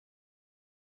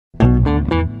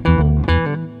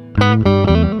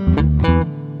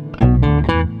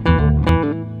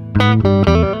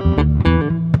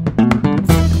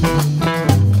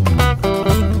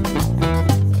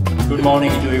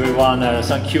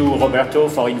Thank you, Roberto,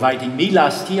 for inviting me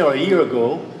last year, a year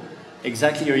ago,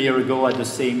 exactly a year ago at the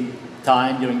same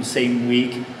time, during the same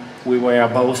week, we were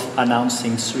both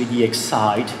announcing 3D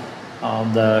Excite,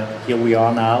 and here we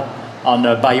are now, on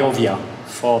BioVia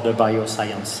for the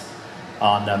bioscience,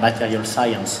 on material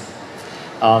science.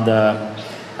 And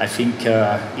I think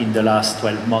in the last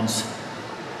 12 months,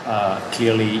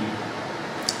 clearly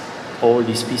all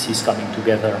these pieces coming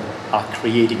together are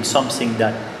creating something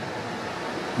that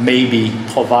maybe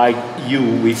provide you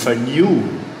with a new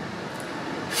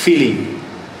feeling,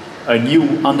 a new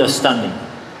understanding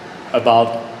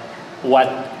about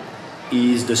what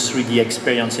is the 3D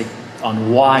experience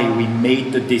and why we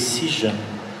made the decision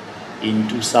in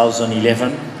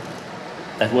 2011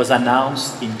 that was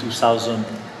announced in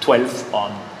 2012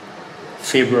 on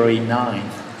February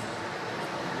 9th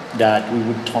that we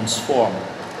would transform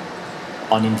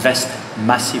and invest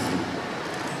massively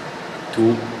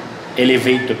to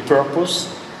elevate the purpose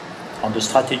and the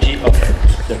strategy of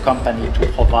the company to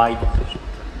provide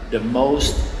the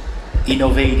most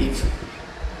innovative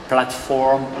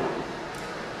platform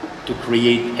to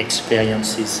create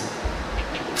experiences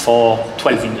for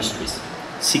 12 industries,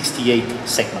 68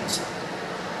 segments.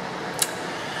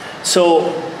 So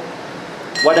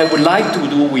what I would like to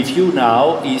do with you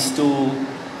now is to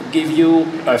give you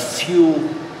a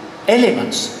few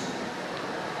elements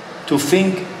to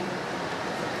think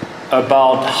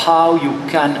about how you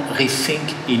can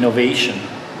rethink innovation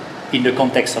in the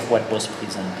context of what was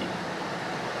presented.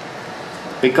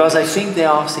 Because I think there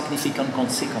are significant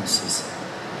consequences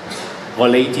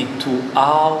related to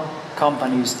how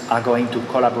companies are going to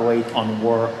collaborate on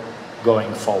work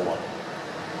going forward.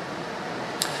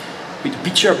 With the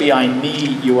picture behind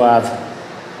me, you have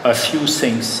a few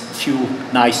things, a few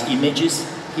nice images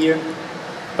here.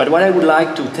 But what I would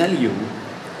like to tell you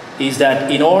is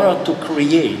that in order to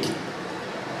create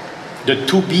the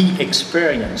to-be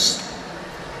experience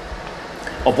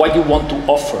of what you want to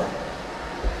offer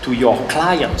to your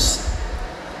clients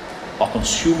or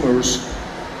consumers,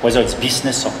 whether it's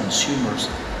business or consumers,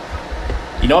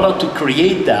 in order to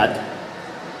create that,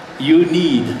 you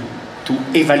need to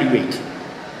evaluate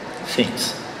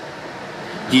things.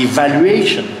 The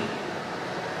evaluation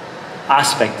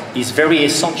aspect is very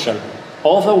essential.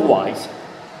 Otherwise,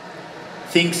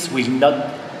 things will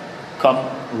not come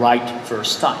right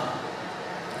first time.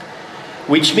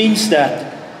 Which means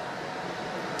that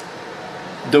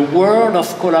the world of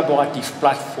collaborative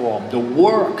platform, the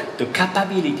work, the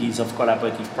capabilities of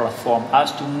collaborative platform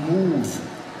has to move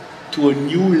to a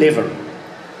new level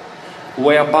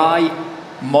whereby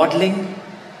modeling,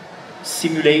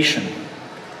 simulation,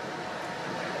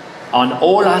 and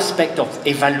all aspects of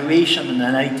evaluation and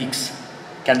analytics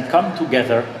can come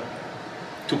together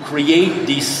to create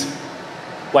this,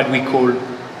 what we call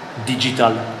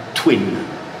digital twin,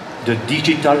 the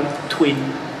digital twin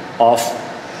of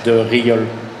the real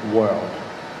world.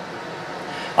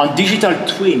 And digital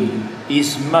twin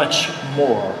is much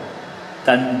more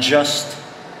than just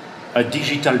a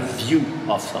digital view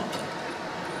of something.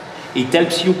 It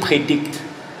helps you predict,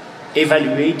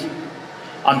 evaluate,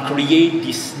 and create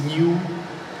this new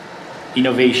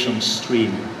innovation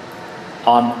stream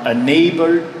and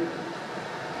enable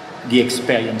the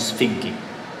experience thinking.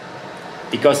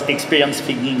 Because experience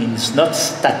thinking is not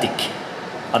static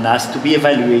and has to be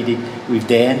evaluated with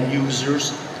the end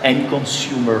users and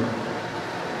consumer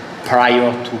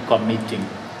prior to committing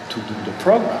to do the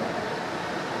program.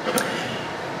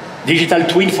 Digital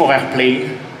twin for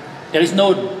airplane, there is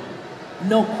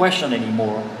no question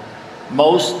anymore.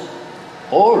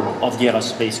 All of the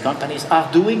aerospace companies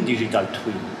are doing digital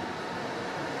twin.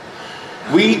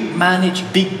 We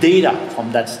manage big data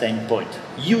from that standpoint.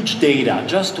 Huge data,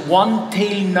 just one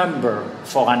tail number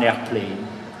for an airplane,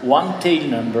 one tail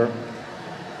number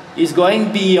is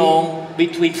going beyond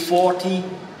between 40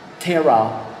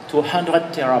 tera to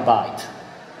 100 terabyte.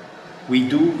 We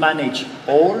do manage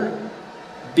all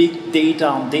big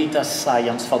data and data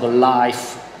science for the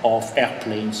life of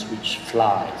airplanes which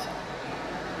fly.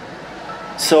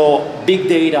 So big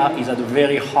data is at the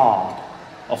very heart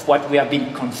of what we have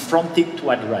been confronted to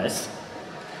address.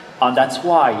 And that's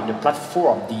why the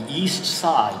platform, the east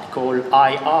side, called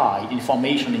II,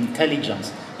 Information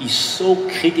Intelligence, is so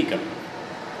critical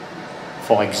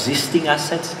for existing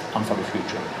assets and for the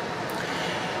future.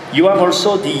 You have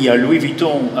also the Louis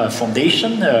Vuitton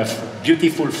Foundation,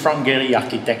 beautiful Frank Gehry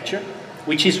architecture,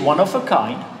 which is one of a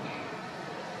kind.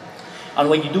 And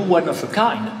when you do one of a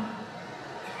kind,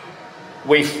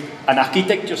 with an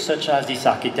architecture such as this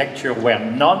architecture where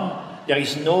there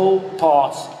is no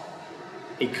parts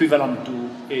equivalent to,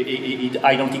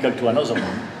 identical to another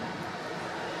one,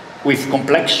 with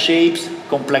complex shapes,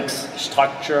 complex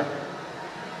structure,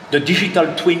 the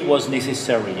digital twin was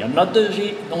necessary. And not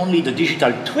only the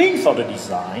digital twin for the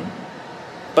design,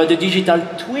 but the digital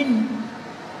twin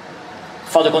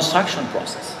for the construction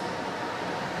process.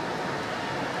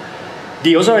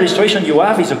 The other illustration you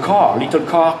have is a car, little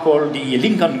car called the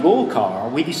Lincoln Go car.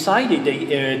 We decided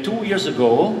 2 years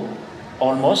ago,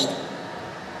 almost,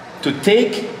 to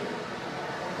take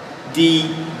the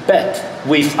bet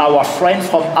with our friend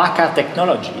from ACA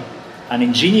Technology, an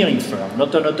engineering firm,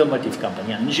 not an automotive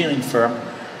company, an engineering firm,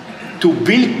 to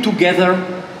build together,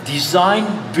 design,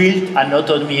 build an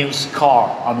autonomous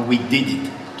car, and we did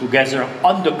it together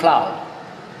on the cloud.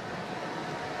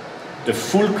 The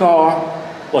full car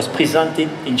was presented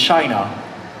in China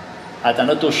at an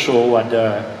auto show at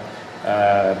the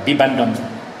Bibendong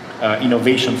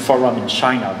Innovation Forum in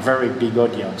China, very big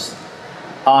audience.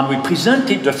 And we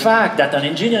presented the fact that an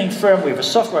engineering firm with a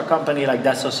software company like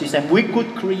Dassault Systèmes, we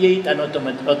could create an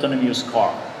autonomous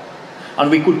car.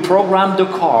 And we could program the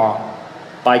car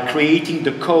by creating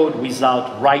the code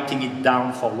without writing it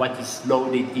down for what is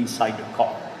loaded inside the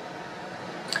car.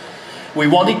 We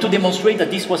wanted to demonstrate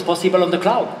that this was possible on the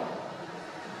cloud.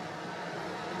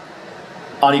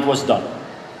 And it was done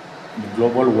in a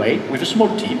global way with a small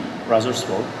team, rather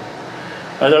small.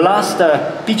 The last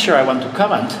picture I want to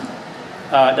comment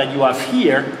that you have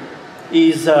here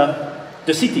is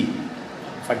the city.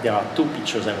 In fact, there are two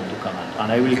pictures I want to comment,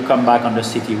 and I will come back on the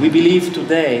city. We believe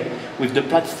today, with the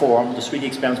platform, the 3D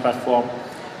experience platform,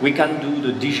 we can do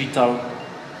the digital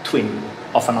twin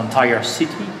of an entire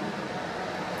city.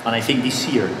 And I think this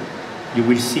year, you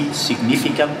will see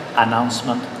significant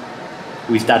announcement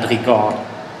with that regard,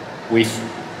 with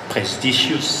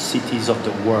prestigious cities of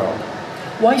the world.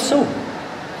 Why so?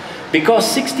 Because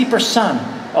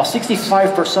 60% or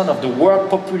 65% of the world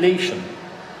population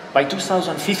by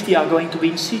 2050 are going to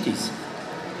be in cities.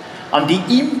 And the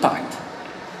impact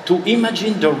to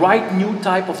imagine the right new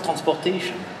type of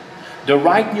transportation, the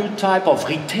right new type of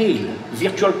retail,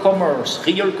 virtual commerce,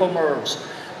 real commerce,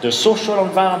 the social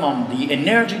environment, the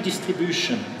energy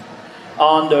distribution,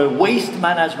 and the waste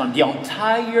management, the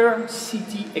entire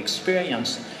city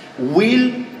experience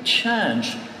will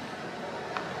change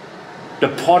the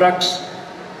products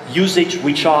usage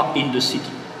which are in the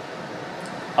city,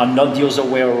 and not the other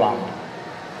way around.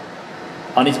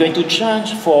 And it's going to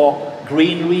change for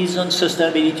green reasons,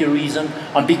 sustainability reasons,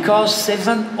 and because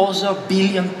 7 other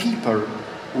billion people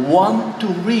want to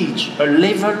reach a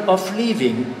level of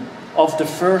living of the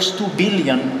first 2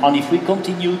 billion, and if we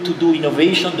continue to do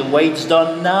innovation the way it's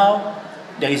done now,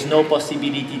 there is no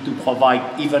possibility to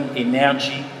provide even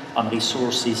energy and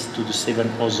resources to the 7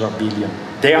 other billion.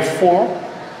 Therefore,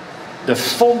 the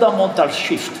fundamental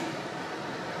shift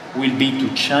will be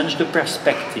to change the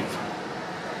perspective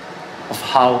of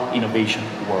how innovation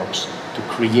works, to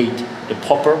create the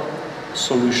proper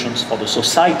solutions for the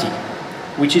society,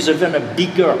 which is even a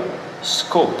bigger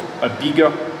scope, a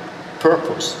bigger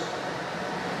purpose.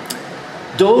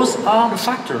 Those are the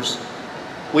factors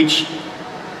which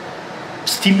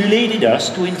stimulated us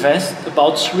to invest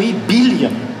about 3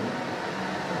 billion.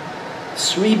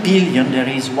 3 billion, there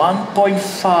is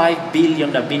 1.5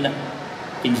 billion have been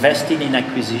invested in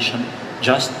acquisition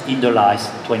just in the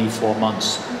last 24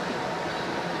 months.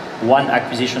 One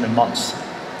acquisition a month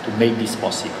to make this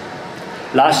possible.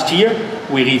 Last year,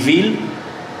 we revealed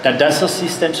that Dassault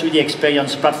Systèmes 3D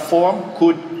Experience platform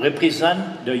could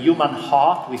represent the human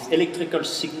heart with electrical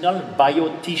signal,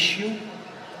 biotissue,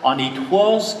 and it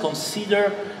was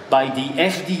considered by the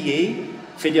FDA,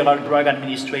 Federal Drug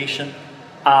Administration,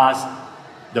 as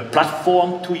the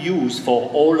platform to use for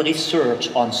all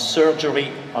research on surgery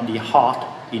on the heart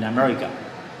in America.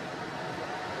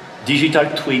 Digital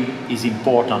twin is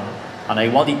important, and I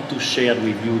wanted to share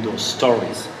with you those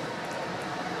stories.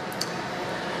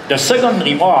 The second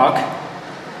remark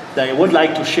that I would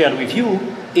like to share with you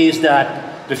is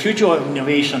that the future of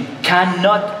innovation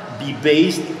cannot be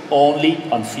based only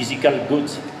on physical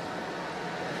goods.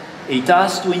 It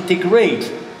has to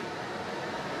integrate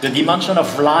the dimension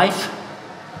of life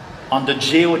and the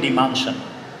geo dimension.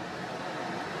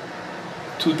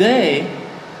 Today,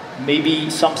 maybe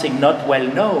something not well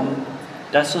known,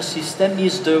 Dassault Systèmes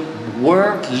is the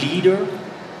world leader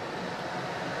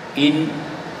in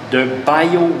the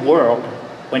bio world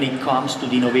when it comes to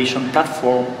the innovation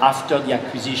platform after the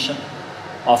acquisition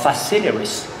of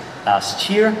Acceleris last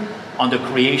year on the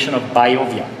creation of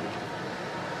BioVia.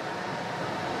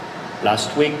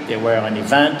 Last week there were an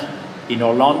event in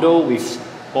Orlando with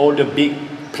all the big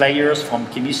players from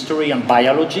chemistry and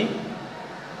biology,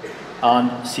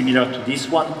 and similar to this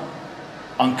one,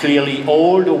 and clearly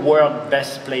all the world's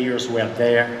best players were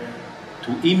there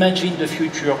to imagine the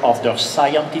future of their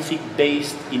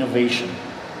scientific-based innovation,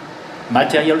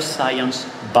 material science,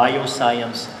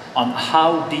 bioscience, on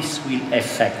how this will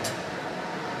affect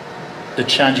the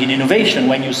change in innovation.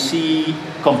 When you see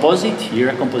composite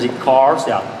here, composite cars,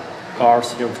 there are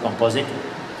cars here with composite.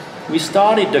 We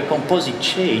started the composite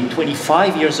chain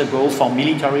 25 years ago for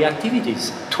military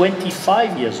activities,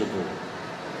 25 years ago.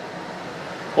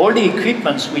 All the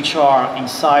equipments which are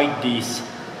inside this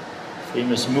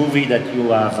famous movie that you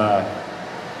have,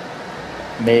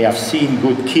 may have seen,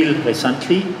 Good Kill,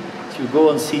 recently. If you go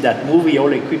and see that movie, all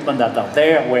the equipment that are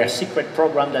there were a secret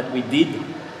program that we did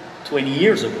 20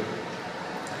 years ago.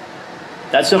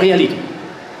 That's the reality.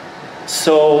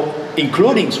 So,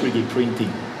 including 3D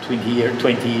printing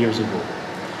 20 years ago.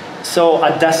 So,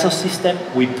 at Dassault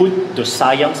Systèmes, we put the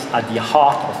science at the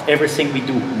heart of everything we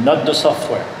do, not the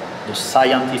software, the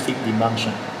scientific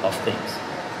dimension of things.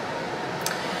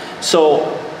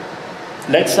 So,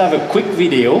 let's have a quick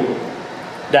video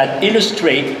that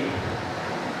illustrates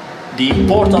the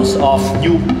importance of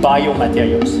new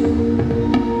biomaterials.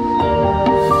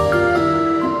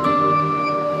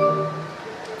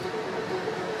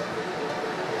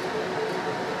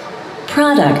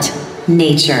 Product,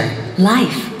 nature,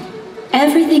 life.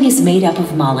 Everything is made up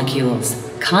of molecules,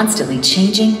 constantly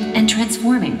changing and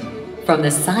transforming. From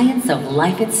the science of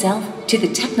life itself to the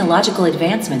technological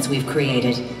advancements we've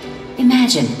created.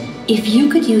 Imagine if you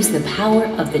could use the power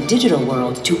of the digital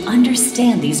world to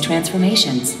understand these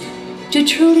transformations, to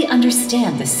truly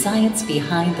understand the science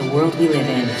behind the world we live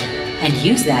in, and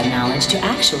use that knowledge to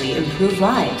actually improve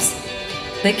lives.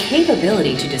 The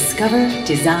capability to discover,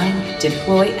 design,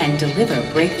 deploy, and deliver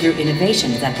breakthrough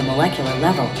innovations at the molecular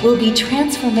level will be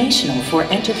transformational for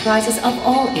enterprises of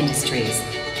all industries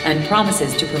and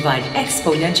promises to provide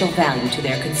exponential value to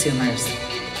their consumers.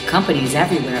 Companies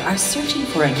everywhere are searching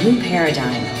for a new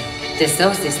paradigm.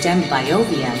 Dassault Systèmes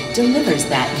Biovia delivers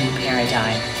that new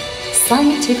paradigm.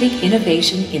 Scientific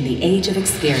innovation in the age of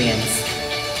experience.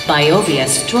 Biovia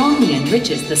strongly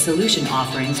enriches the solution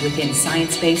offerings within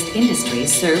science-based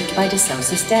industries served by Dassault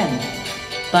Systèmes.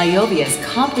 Biovia's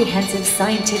comprehensive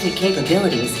scientific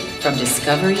capabilities, from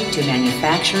discovery to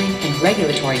manufacturing and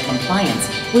regulatory compliance,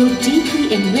 will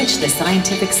deeply enrich the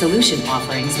scientific solution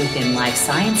offerings within life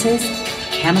sciences,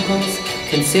 chemicals,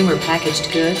 consumer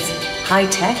packaged goods,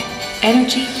 high-tech,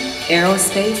 energy,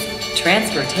 aerospace,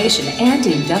 transportation, and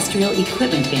industrial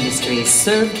equipment industries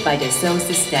served by Dassault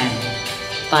Systèmes.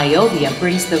 Biovia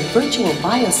brings the virtual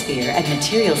biosphere and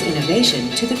materials innovation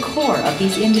to the core of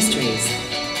these industries.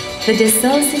 The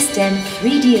Dassault Systèmes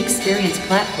 3D Experience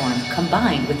platform,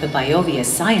 combined with the Biovia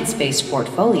science-based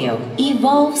portfolio,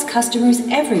 evolves customers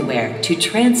everywhere to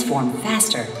transform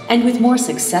faster and with more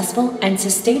successful and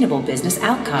sustainable business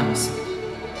outcomes.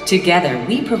 Together,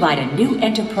 we provide a new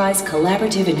enterprise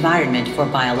collaborative environment for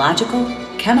biological,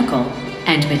 chemical,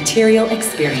 and material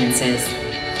experiences,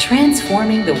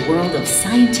 transforming the world of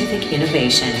scientific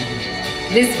innovation.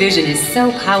 This vision is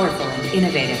so powerful and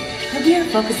innovative that we are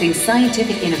focusing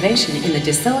scientific innovation in the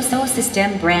Dassault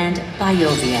Systèmes brand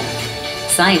Biovia.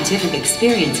 Scientific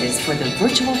experiences for the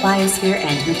virtual biosphere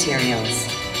and materials.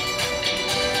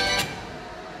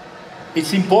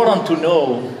 It's important to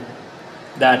know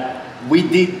that we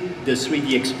did the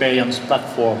 3D Experience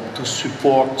platform to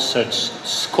support such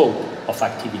scope of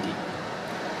activity.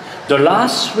 The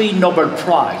last 3 Nobel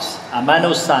Prize,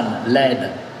 Amano-san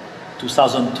led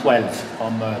 2012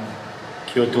 from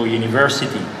Kyoto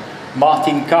University,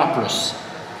 Martin Karplus,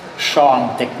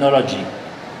 Charm Technology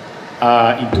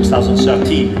in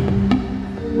 2013,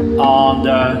 and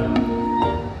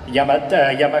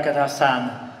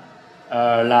Yamakata-san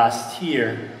last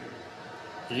year,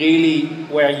 really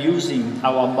were using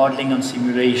our modeling and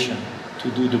simulation to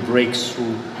do the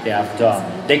breakthrough they have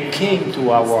done. They came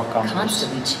to our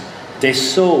campus. They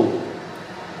saw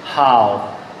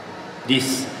how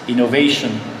this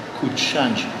innovation could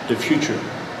change the future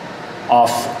of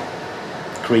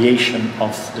creation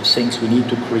of the things we need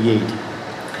to create.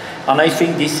 And I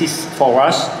think this is, for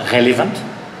us, relevant.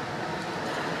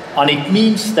 And it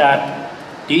means that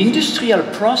the industrial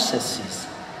processes,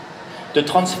 the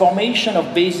transformation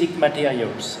of basic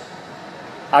materials,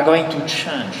 are going to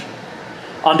change.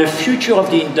 And the future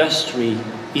of the industry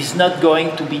is not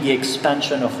going to be the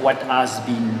expansion of what has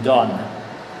been done,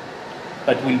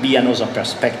 but will be another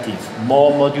perspective,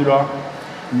 more modular,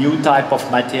 new type of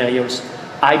materials,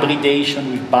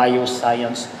 hybridation with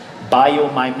bioscience,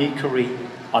 biomimicry,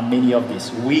 and many of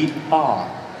these. We are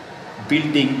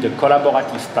building the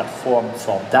collaborative platform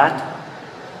for that,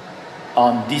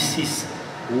 and this is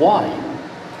why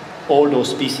all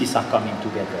those pieces are coming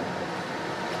together.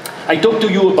 I talked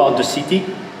to you about the city.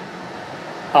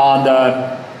 And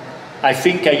I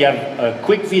think I have a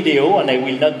quick video, and I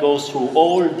will not go through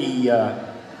all the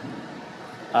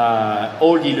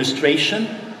illustration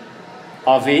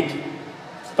of it,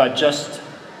 but just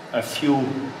a few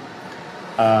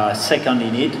seconds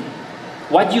in it.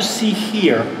 What you see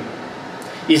here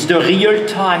is the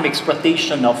real-time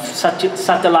exploitation of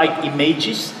satellite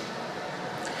images,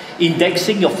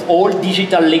 indexing of all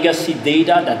digital legacy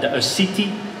data that a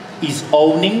city is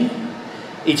owning.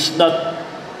 It's not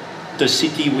the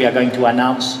city we are going to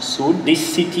announce soon.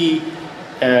 This city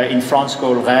in France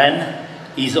called Rennes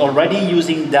is already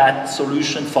using that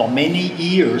solution for many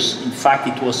years. In fact,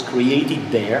 it was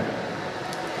created there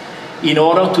in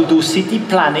order to do city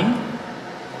planning.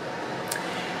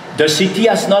 The city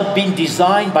has not been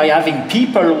designed by having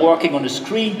people working on a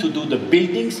screen to do the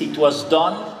buildings. It was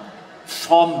done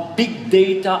from big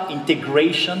data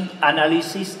integration,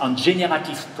 analysis, and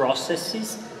generative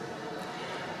processes.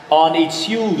 And it's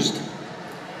used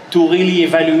to really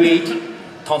evaluate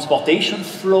transportation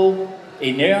flow,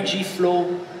 energy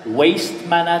flow, waste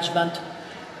management,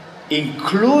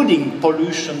 including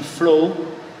pollution flow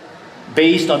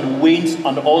based on winds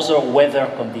and other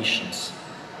weather conditions.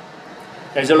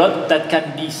 There's a lot that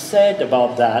can be said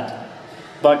about that,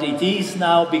 but it is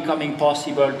now becoming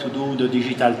possible to do the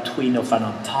digital twin of an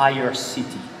entire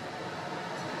city.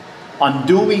 On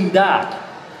doing that,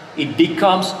 it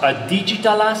becomes a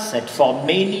digital asset for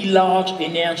many large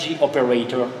energy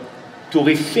operators to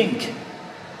rethink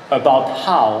about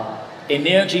how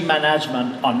energy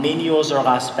management and many other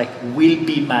aspects will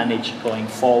be managed going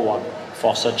forward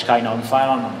for such kind of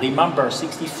environment. Remember,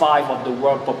 65% of the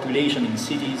world population in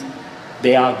cities,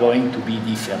 they are going to be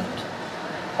different,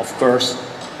 of course,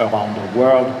 around the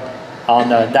world.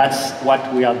 And that's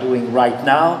what we are doing right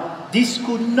now. This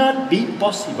could not be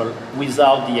possible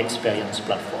without the experience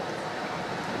platform,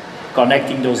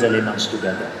 connecting those elements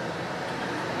together.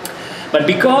 But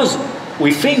because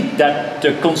we think that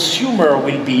the consumer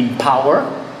will be in power,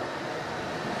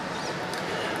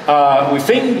 we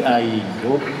think, I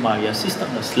hope my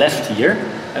assistant has left here,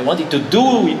 I wanted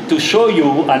to show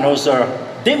you another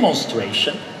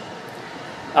demonstration,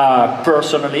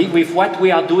 personally, with what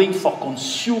we are doing for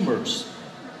consumers,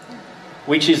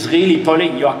 which is really,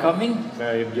 Pauline, you are coming?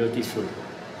 Very beautiful.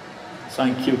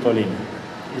 Thank you, Pauline.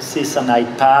 This is an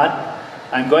iPad.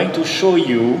 I'm going to show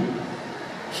you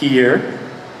here,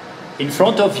 in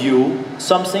front of you,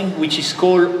 something which is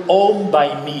called Home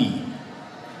by Me.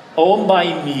 Home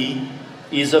by Me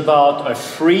is about a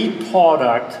free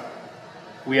product.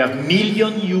 We have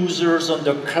million users on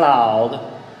the cloud,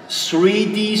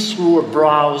 3D through a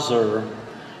browser,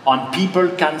 and people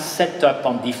can set up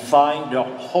and define their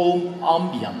home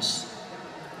ambience.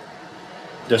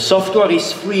 The software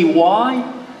is free. Why?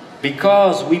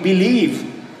 Because we believe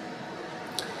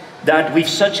that with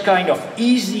such kind of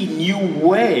easy new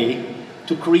way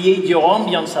to create your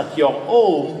ambience at your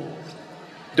home,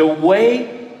 the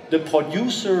way the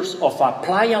producers of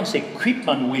appliance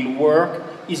equipment will work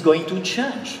is going to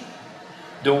change.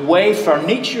 The way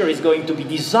furniture is going to be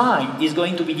designed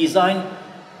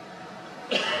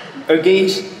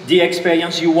against the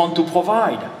experience you want to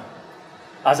provide.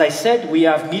 As I said, we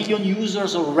have million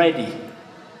users already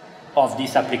of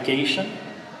this application,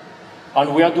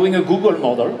 and we are doing a Google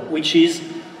model, which is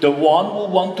the one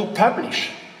who want to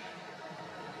publish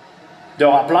their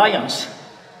appliance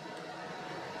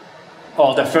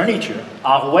or the furniture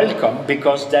are welcome,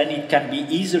 because then it can be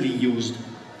easily used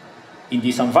in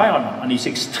this environment, and it's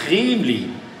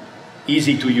extremely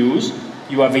easy to use.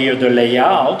 You have here the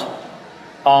layout,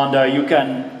 and you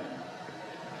can,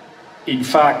 in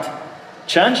fact,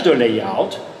 change the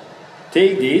layout,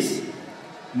 take this,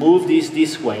 move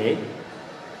this way,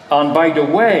 and by the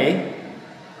way,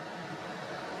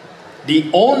 the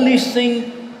only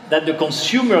thing that the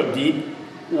consumer did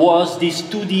was this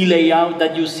 2D layout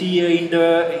that you see here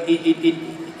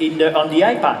on the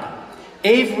iPad.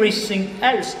 Everything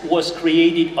else was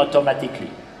created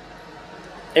automatically.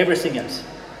 Everything else.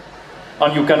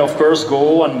 And you can, of course,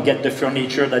 go and get the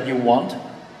furniture that you want.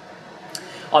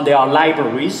 And there are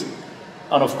libraries.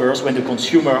 And of course, when the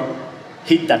consumer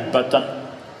hit that button,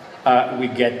 we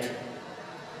get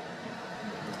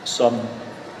some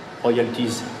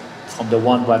royalties from the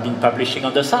one who have been publishing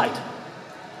on the site.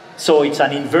 So it's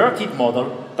an inverted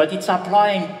model, but it's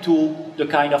applying to the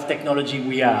kind of technology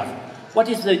we have. What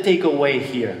is the takeaway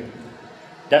here?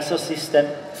 That's a system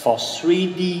for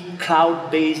 3D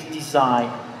cloud-based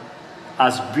design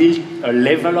has built a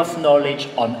level of knowledge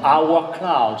on our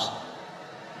clouds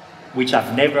which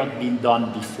have never been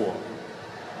done before.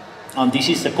 And this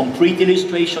is a concrete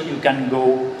illustration. You can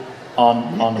go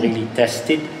on really test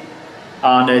it.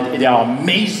 And there are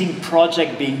amazing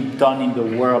projects being done in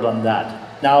the world on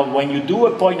that. Now, when you do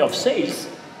a point of sales,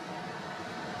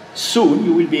 soon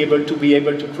you will be able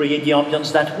to create the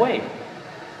ambience that way.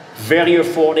 Very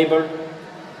affordable,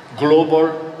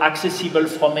 global, accessible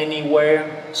from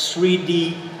anywhere,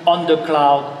 3D on the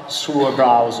cloud through a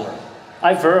browser.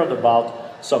 I've heard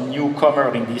about some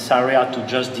newcomer in this area to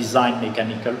just design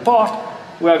mechanical part.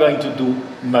 We are going to do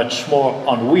much more,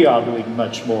 and we are doing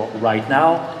much more right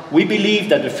now. We believe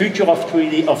that the future of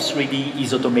 3D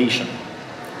is automation,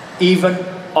 even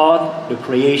on the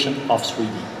creation of 3D.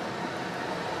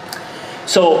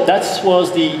 So that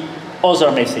was the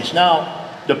other message.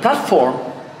 Now, the platform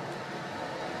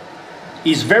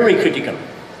is very critical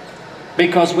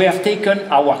because we have taken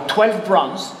our 12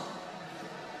 brands,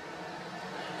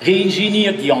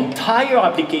 re-engineered the entire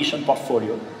application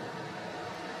portfolio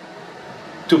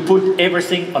to put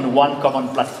everything on one common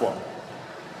platform.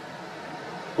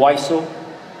 Why so?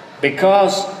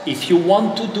 Because if you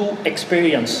want to do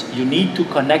experience, you need to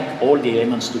connect all the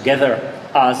elements together,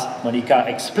 as Monica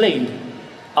explained,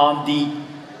 on the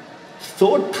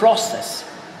thought process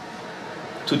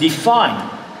to define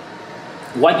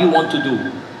what you want to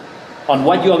do and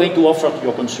what you are going to offer to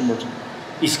your consumers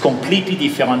is completely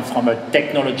different from a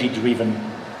technology-driven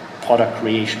product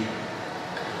creation.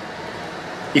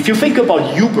 If you think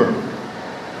about Uber,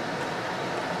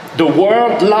 the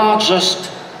world's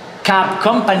largest cab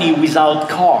company without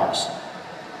cars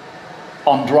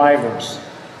on drivers,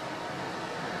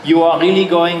 you are really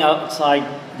going outside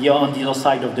on the other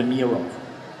side of the mirror,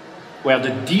 where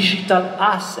the digital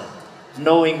asset,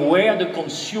 knowing where the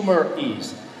consumer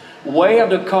is, where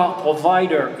the car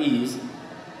provider is,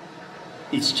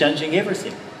 it's changing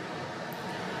everything.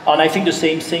 And I think the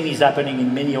same thing is happening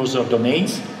in many other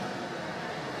domains.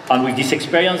 And with this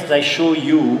experience that I show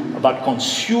you about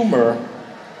consumer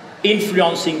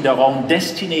influencing their own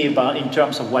destiny in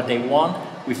terms of what they want,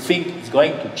 we think it's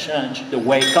going to change the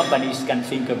way companies can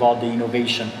think about the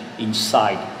innovation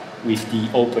inside with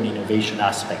the open innovation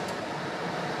aspect.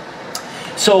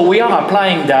 So we are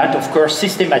applying that, of course,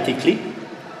 systematically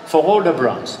for all the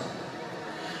brands.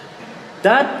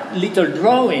 That little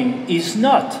drawing is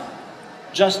not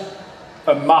just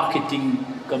a marketing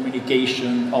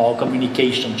communication or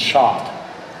communication chart.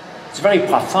 It's very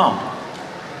profound.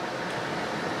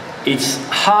 It's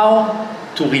how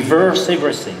to reverse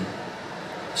everything.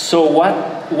 So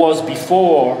what was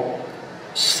before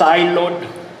siloed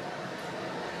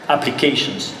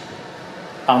applications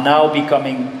are now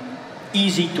becoming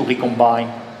easy to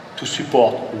recombine to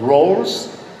support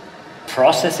roles,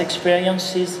 process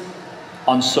experiences,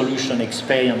 and solution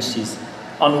experiences.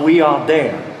 And we are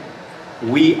there.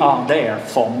 We are there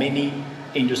for many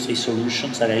industry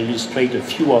solutions, and I illustrate a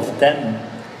few of them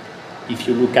if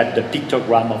you look at the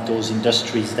pictogram of those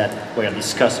industries that were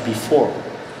discussed before.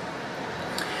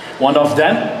 One of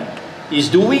them is,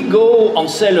 do we go and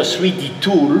sell a 3D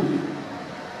tool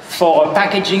for a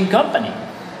packaging company?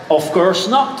 Of course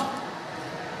not.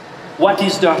 What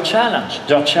is their challenge?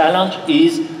 Their challenge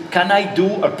is, can I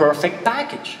do a perfect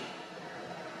package?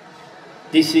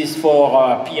 This is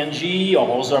for P&G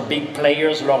or other big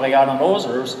players, L'Oreal and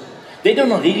others. They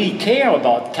don't really care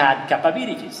about CAD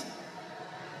capabilities.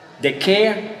 They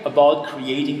care about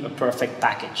creating a perfect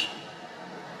package,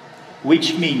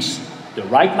 which means the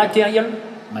right material,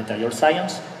 material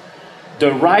science,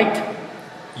 the right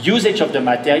usage of the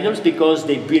materials because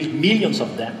they build millions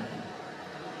of them,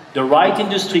 the right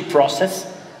industry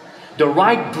process, the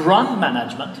right brand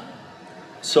management.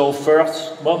 So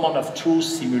first, moment of truth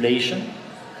simulation.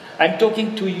 I'm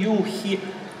talking to you here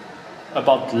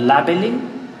about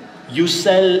labeling. You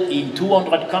sell in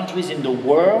 200 countries in the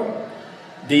world.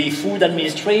 The Food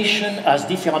Administration has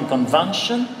different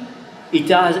conventions.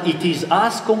 It is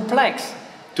as complex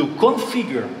to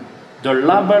configure the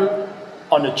label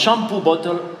on a shampoo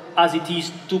bottle as it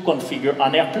is to configure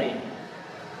an airplane.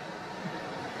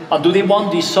 And do they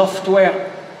want the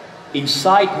software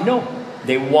inside? No.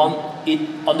 They want it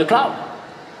on the cloud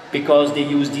because they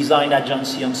use design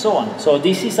agency and so on. So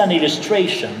this is an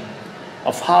illustration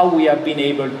of how we have been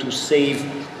able to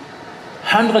save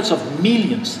hundreds of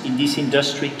millions in this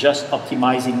industry just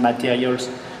optimizing materials.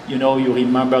 You know, you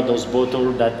remember those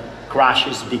bottles that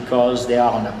crashes because they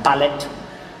are on a pallet,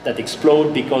 that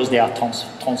explode because they are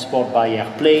transported by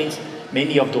airplanes.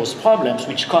 Many of those problems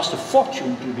which cost a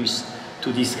fortune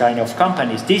to this kind of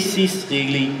companies. This is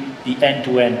really the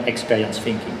end-to-end experience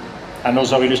thinking.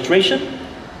 Another illustration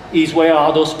is, where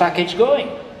are those packages going?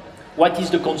 What is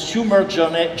the consumer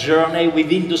journey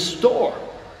within the store?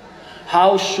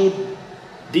 How should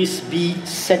this be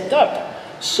set up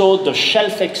so the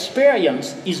shelf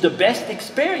experience is the best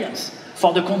experience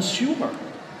for the consumer.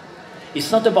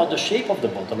 It's not about the shape of the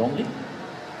bottle only.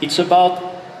 It's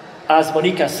about, as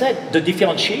Monica said, the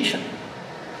differentiation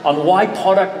on why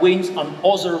product wins and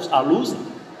others are losing.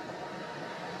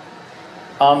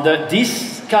 And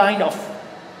this kind of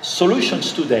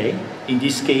solutions today, in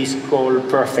this case called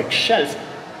Perfect Shelf,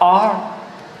 are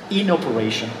in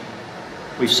operation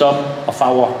with some of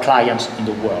our clients in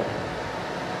the world.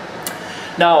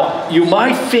 Now, you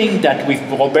might think that with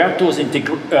Roberto's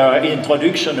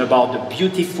introduction about the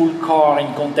beautiful car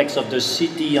in context of the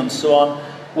city and so on,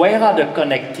 where are the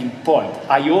connecting points?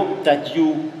 I hope that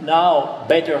you now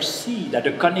better see that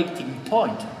the connecting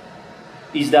point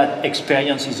is that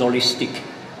experience is holistic.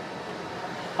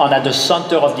 And at the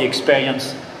center of the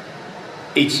experience,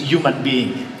 it's human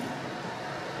being.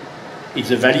 It's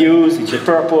the values, it's the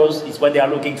purpose, it's what they are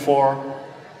looking for.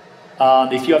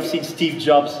 And if you have seen Steve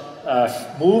Jobs'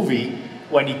 movie,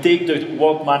 when he takes the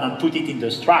Walkman and put it in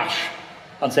the trash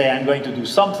and say, I'm going to do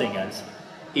something else,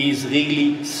 is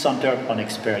really centered on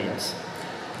experience.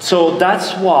 So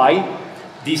that's why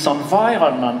this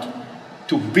environment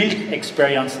to build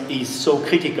experience is so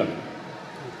critical.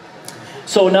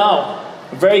 So now,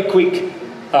 a very quick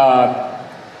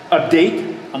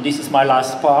update, and this is my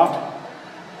last part.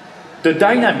 The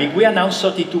dynamic, we announced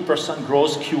 32%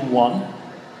 growth Q1.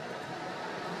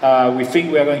 We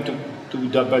think we are going to do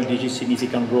double-digit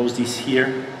significant growth this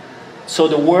year. So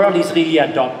the world is really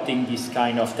adopting this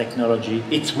kind of technology.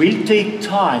 It will take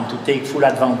time to take full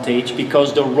advantage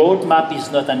because the roadmap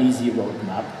is not an easy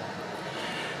roadmap.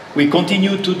 We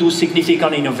continue to do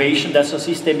significant innovation. Dassault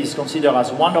Systèmes is considered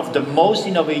as one of the most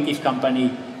innovative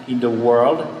companies in the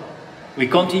world. We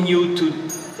continue to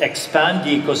expand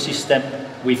the ecosystem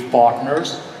with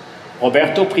partners.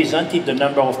 Roberto presented the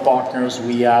number of partners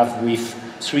we have with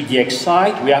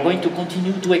 3DEXCITE. We are going to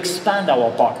continue to expand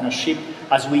our partnership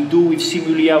as we do with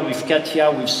Simulia, with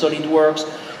Katia, with SolidWorks,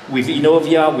 with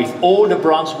Innovia, with all the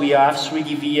brands we have.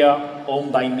 3DVIA,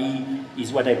 owned by me,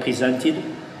 is what I presented.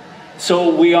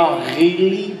 So we are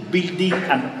really building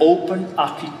an open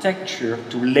architecture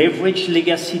to leverage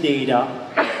legacy data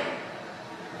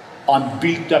and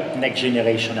build up next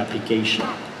generation application.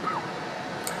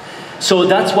 So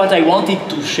that's what I wanted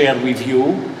to share with you.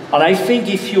 And I think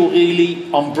if you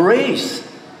really embrace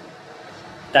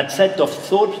that set of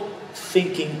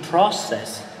thought-thinking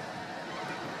process,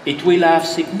 it will have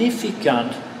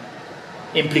significant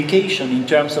implication in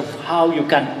terms of how you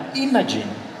can imagine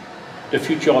the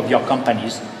future of your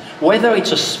companies, whether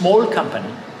it's a small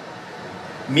company,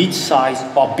 mid-size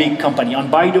or big company. And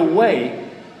by the way,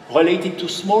 related to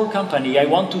small company, I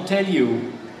want to tell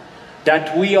you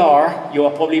that you are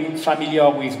probably familiar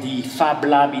with the Fab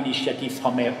Lab initiative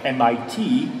from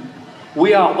MIT.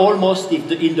 We are almost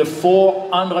in the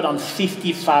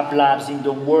 450 Fab Labs in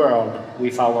the world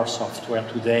with our software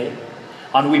today.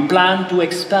 And we plan to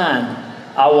expand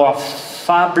our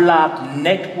Fab Lab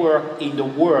network in the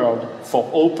world for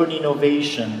open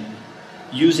innovation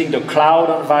using the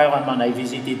cloud environment I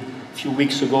visited a few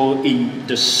weeks ago in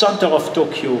the center of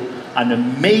Tokyo, an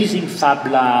amazing Fab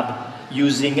Lab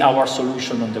using our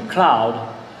solution on the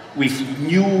cloud with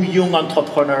new young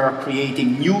entrepreneurs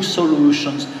creating new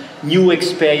solutions, new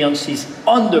experiences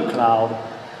on the cloud.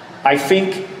 I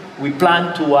think we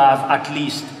plan to have at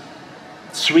least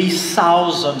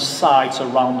 3,000 sites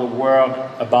around the world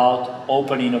about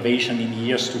open innovation in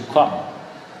years to come.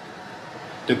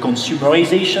 The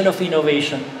consumerization of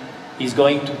innovation is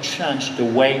going to change the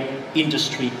way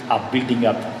industry are building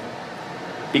up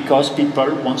because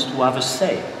people want to have a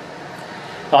say.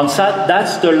 And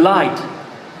that's the light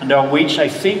under which I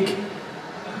think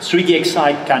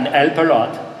 3DEXCITE can help a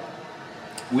lot.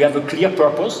 We have a clear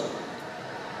purpose.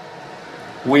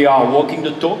 We are walking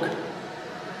the talk.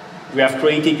 We have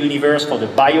created universe for the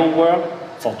bio world,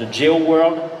 for the geo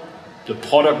world, the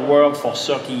product world for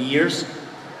 30 years.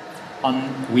 And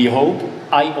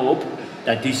I hope,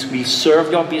 that this will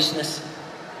serve your business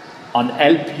and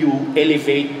help you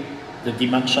elevate the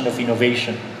dimension of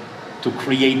innovation to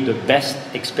create the best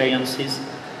experiences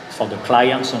for the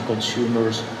clients and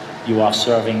consumers you are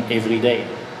serving every day.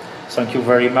 Thank you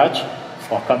very much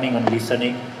for coming and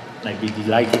listening. And I'd be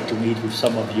delighted to meet with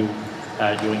some of you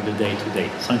during the day today.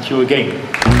 Thank you again.